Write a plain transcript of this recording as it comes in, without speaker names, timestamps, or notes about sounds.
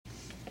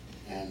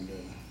And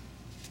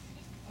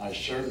I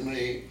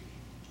certainly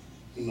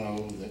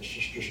know that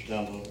Sister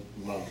Stella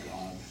loved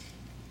God.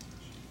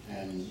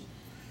 And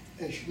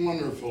it's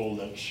wonderful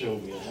that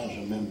Sylvia has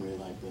a memory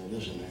like that,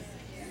 isn't it?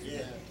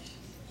 Yeah.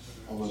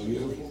 Of a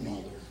beautiful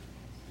mother.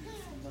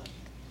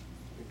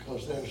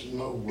 Because there's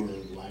no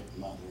word like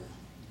mother.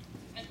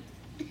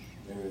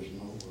 There is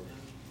no word.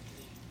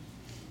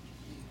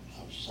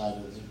 Outside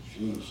of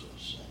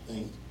Jesus, I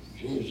think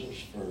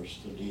Jesus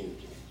first, the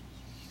deity,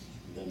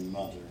 then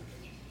mother,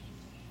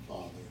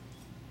 father.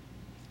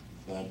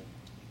 But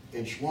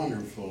it's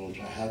wonderful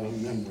to have a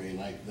memory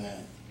like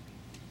that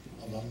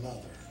of a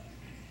mother.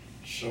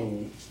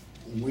 So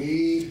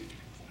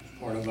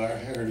part of our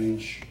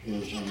heritage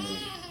is in the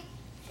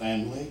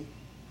family,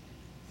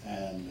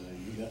 and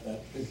you got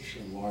that picture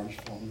enlarged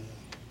for me.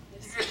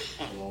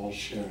 We'll all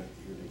share it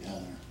here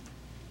together.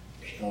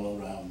 Still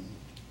around.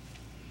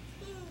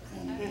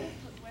 And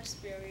put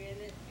Westbury in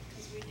it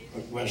because we do.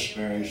 Put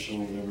Westbury so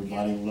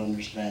everybody will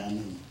understand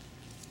and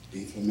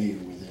be familiar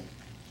with it.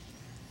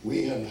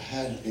 We have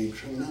had a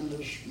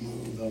tremendous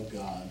move of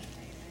God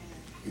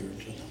here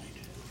tonight.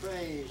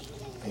 Praise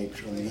A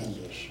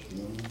tremendous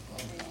move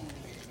of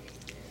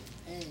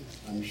God.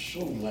 I'm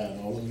so glad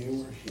all of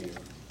you are here.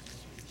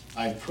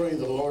 I pray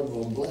the Lord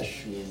will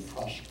bless you and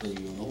prosper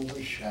you and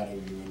overshadow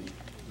you and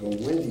go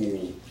with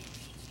you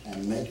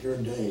and make your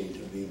day to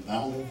be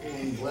bountiful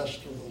and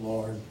blessed of the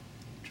Lord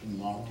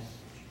tomorrow.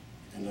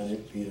 And let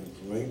it be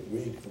a great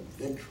week of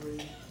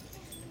victory.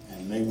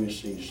 And may we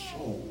see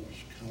souls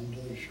come to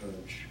the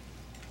church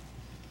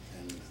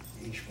and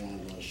each one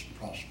of us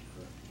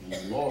prosper in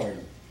the Lord.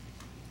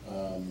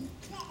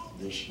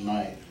 This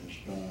night has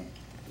been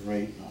a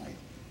great night.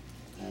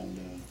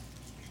 And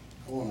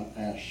I want to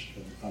ask,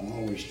 I'm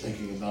always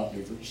thinking about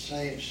different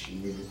saints,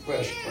 and we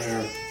request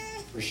prayer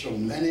for so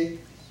many,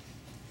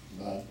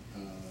 but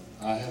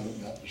I haven't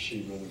got to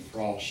see Brother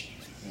Frost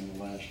in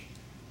the last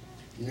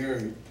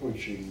near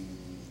pushing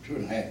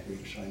 2.5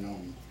 weeks, I know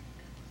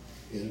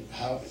him.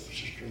 How,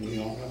 Sister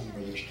Leona,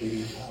 Brother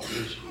Steve, how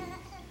is he?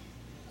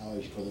 How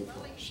is Brother Frost?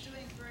 Well, he was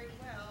doing very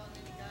well, and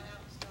then he got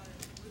out and started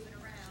moving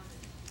around.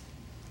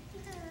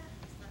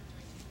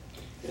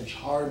 It's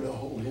hard to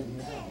hold him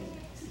down,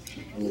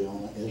 Sister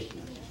Leona, isn't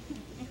it?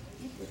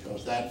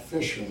 Because that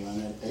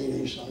fisherman at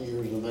 80-some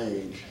years of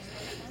age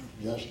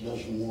just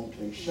doesn't want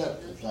to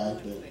accept the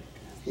fact that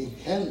he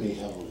can be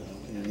held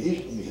down, and he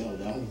needs to be held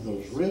down with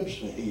those ribs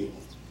to heal.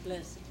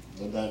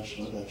 But that's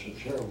a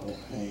terrible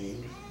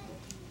pain.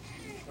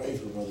 Pray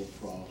for Brother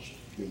Frost.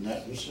 If you're in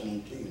that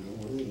vicinity, you know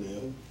where they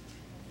live.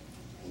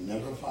 You'll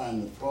never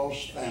find the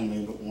Frost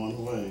family but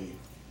one way.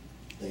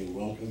 They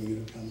welcome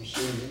you to come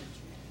see them,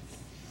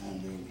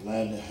 and they're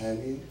glad to have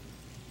you.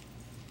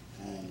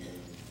 And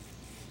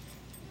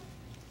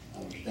I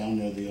was down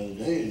there the other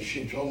day, and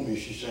she told me,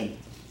 she said,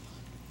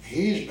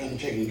 he's been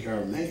taking care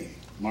of me,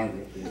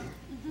 Margaret did.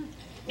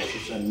 But she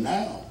said,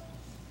 now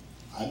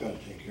I got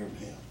to take care of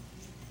him.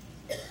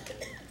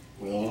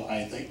 Well,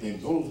 I think they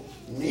both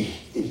need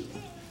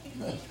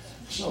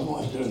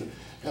someone to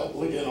help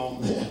look in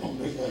on them,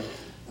 because,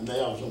 and they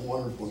have some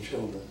wonderful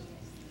children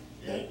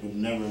that would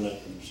never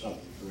let them suffer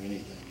for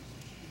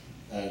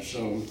anything.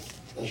 So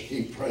let's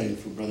keep praying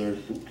for Brother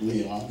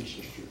Leon,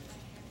 Sister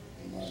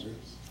Margaret.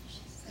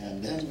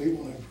 And then we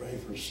want to pray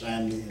for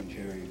Sandy and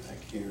Jerry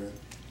back here,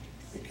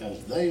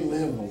 because they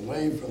live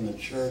away from the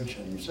church,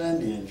 and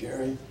Sandy and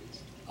Jerry,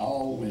 I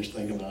always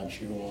think about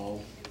you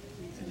all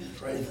and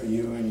pray for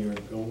you and your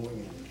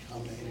going and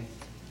coming.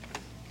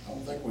 I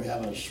don't think we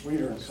have a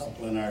sweeter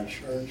couple in our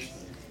church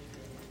than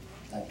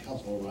that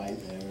couple right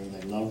there.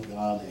 They love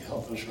God. They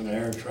help us with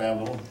air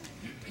travel,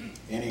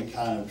 any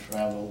kind of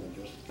travel.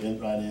 They just get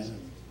right in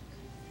and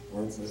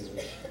work with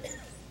us.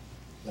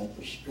 Let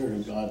the Spirit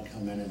of God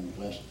come in and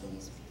bless them.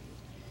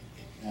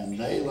 And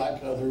they,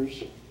 like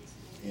others,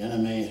 the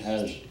enemy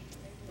has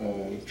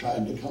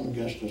tried to come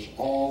against us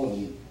all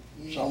in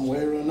some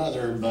way or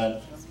another,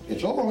 but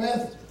it's over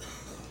with.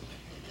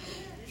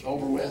 It's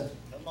over with.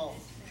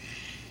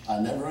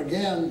 Never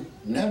again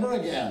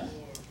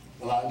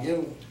will I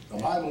give, the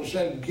Bible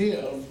said,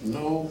 give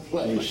no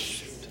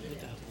place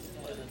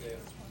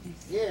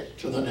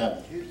to the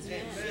devil.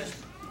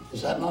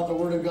 Is that not the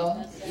word of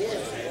God?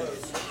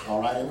 Yes.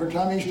 All right, every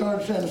time he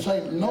starts saying,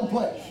 say, no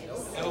place.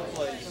 No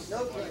place.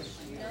 No place.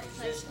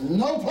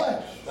 No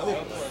place.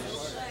 No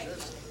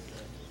place.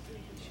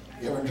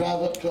 You ever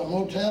drive up to a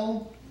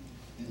motel?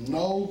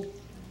 No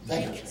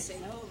vacancy.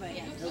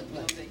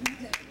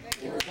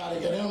 You ever try to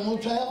get in a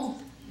motel?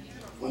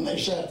 When they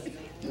said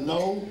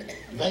no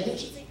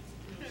vacancy,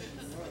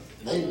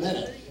 they meant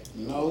it.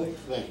 No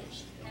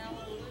vacancy.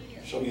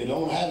 So you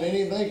don't have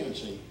any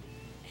vacancy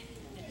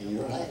in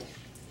your house.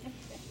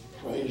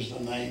 Praise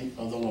the name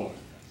of the Lord.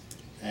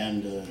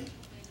 And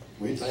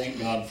we thank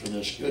God for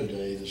this good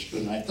day, this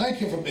good night. Thank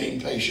you for being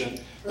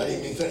patient,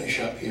 letting me finish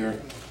up here.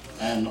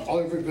 And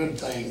every good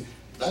thing,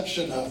 that's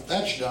enough,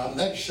 that's done,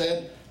 that's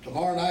said.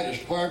 Tomorrow night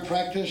is choir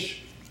practice,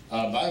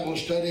 Bible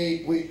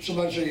study.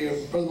 Somebody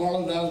said, Brother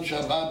Marlow, down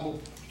to Bible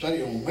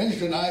study on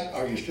Wednesday night.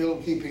 Are you still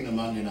keeping the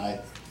Monday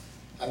night?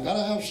 I've got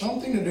to have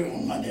something to do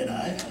on Monday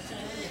night.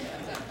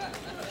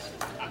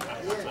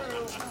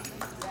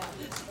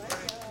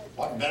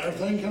 What better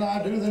thing can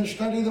I do than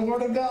study the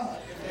Word of God?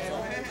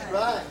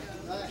 Right.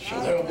 So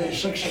there will be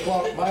 6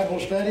 o'clock Bible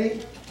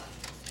study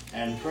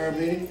and prayer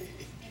meeting,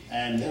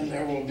 and then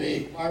there will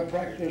be choir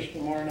practice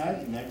tomorrow night.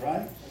 Isn't that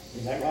right?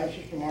 Is that right,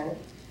 Sister Marlow?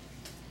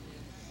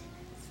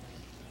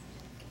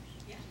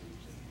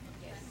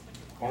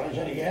 Or is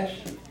that a yes?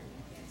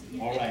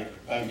 All right.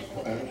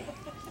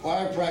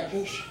 Choir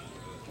practice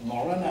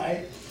tomorrow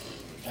night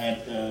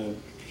at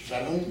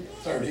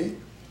 7:30,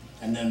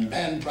 and then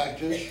band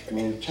practice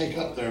will take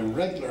up their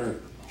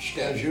regular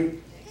schedule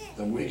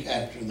the week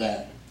after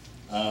that,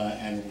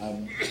 and we'll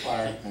have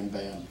choir and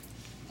band.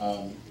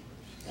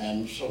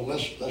 And so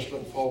let's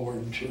look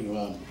forward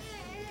to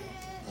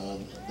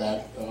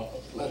that.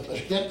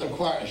 Let's get the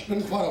choir. It's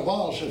been quite a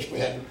while since we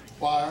had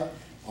choir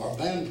or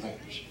band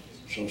practice.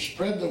 So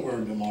spread the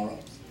word tomorrow,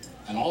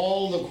 and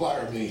all the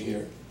choir be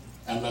here,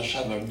 and let's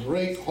have a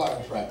great choir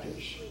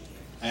practice,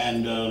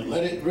 and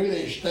let it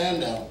really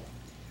stand out.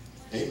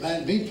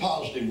 Amen. Be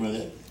positive with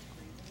it.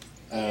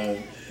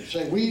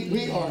 Say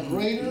we are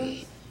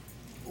greater.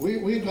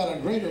 We've got a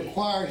greater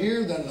choir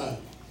here than the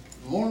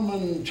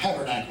Mormon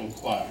Tabernacle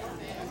choir,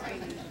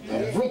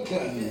 the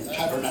Brooklyn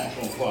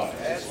Tabernacle choir.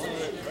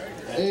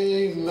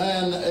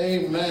 Amen.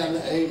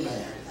 Amen.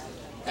 Amen.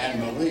 And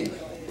believe.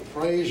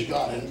 Praise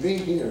God, and be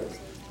here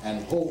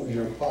and hold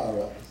your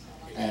choir up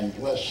and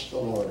bless the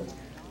Lord.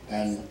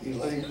 And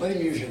let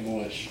him use your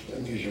voice. Let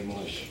him use your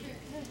voice.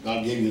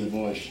 God gave you the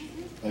voice.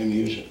 Let him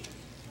use it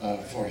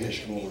for his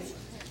glory.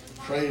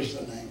 Praise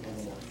the name of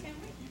the Lord. Can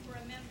we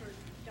remember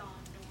Don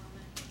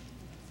Norman?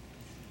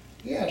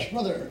 Yes,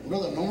 Brother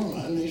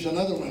Norman, he's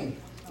another one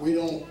we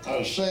don't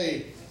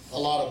say a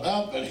lot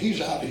about, but he's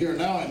out here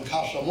now in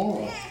Casa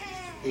Mora.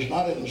 He's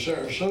not in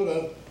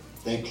Sarasota.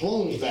 They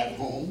closed that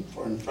home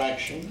for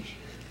infractions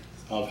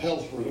of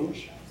health rules,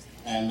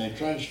 and they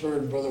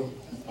transferred Brother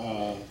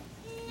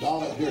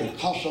Don up here to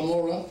Casa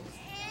Mora,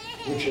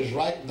 which is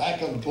right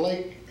back of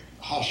Blake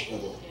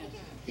Hospital.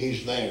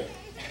 He's there.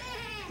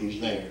 He's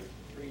there.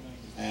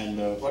 And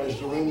what is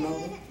the room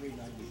number?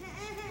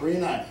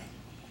 390.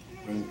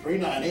 Room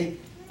 390,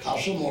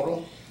 Casa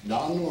Mora,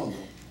 Don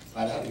Norman,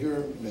 right out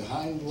here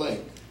behind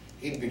Blake.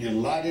 He'd be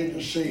delighted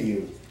to see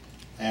you.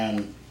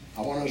 And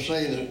I want to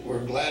say that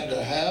we're glad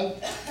to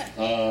have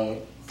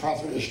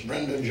Prophetess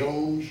Brenda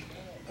Jones.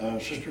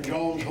 Sister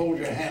Jones, hold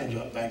your hands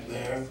up back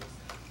there.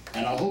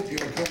 And I hope you'll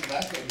come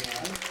back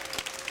again.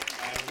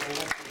 And we'll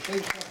let you say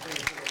something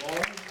for the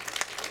Lord.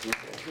 We'll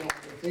get you on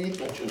your feet,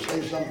 let you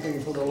say something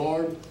for the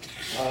Lord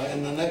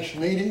in the next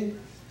meeting.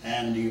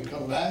 And you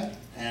come back,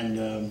 and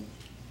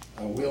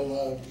we'll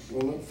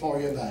look for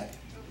you back.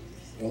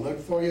 We'll look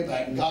for you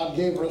back. God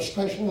gave her a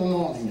special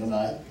anointing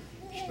tonight,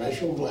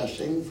 special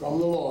blessing from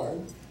the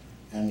Lord.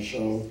 And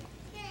so,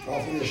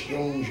 Prophetess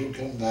Jones, you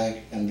come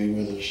back and be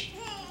with us.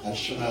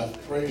 That's enough.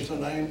 Praise the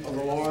name of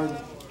the Lord.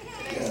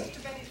 Yes.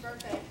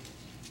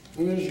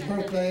 Whose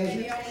birthday is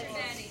it?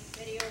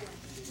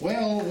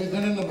 Well, we've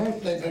been in the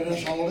birthday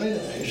business all day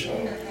today, so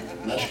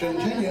let's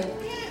continue.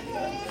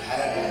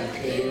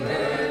 Happy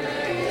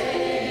birthday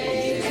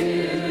to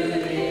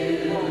you.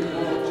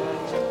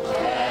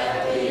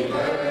 Happy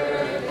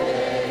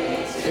birthday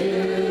to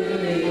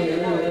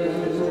you.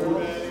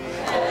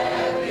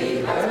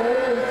 Happy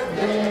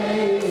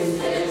birthday,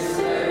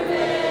 Sister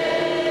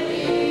Betty.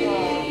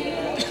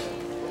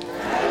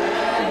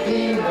 Happy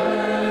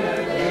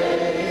birthday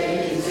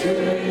to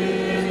you.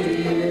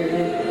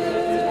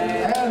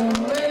 And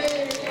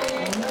many,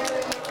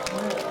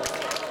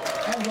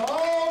 and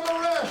all the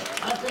rest.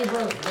 Happy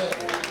birthday.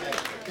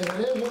 If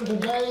it isn't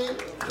today,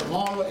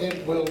 tomorrow it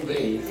will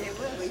be.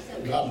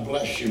 God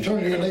bless you.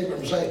 Turn to your neighbor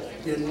and say,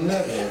 you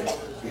never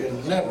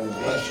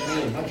bless me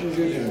as much as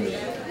you do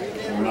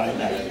right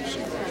now.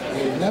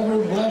 You never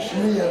bless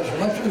me as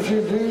much as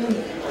you do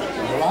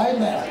right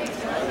now.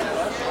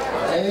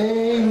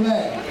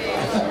 Amen.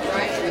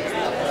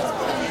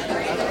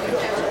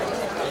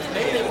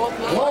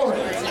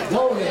 Glory,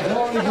 glory,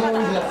 glory, glory,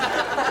 glory.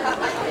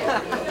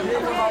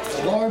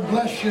 The Lord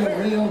bless you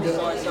real good.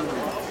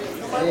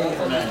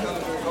 Amen.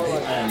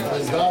 Amen.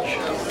 Praise God.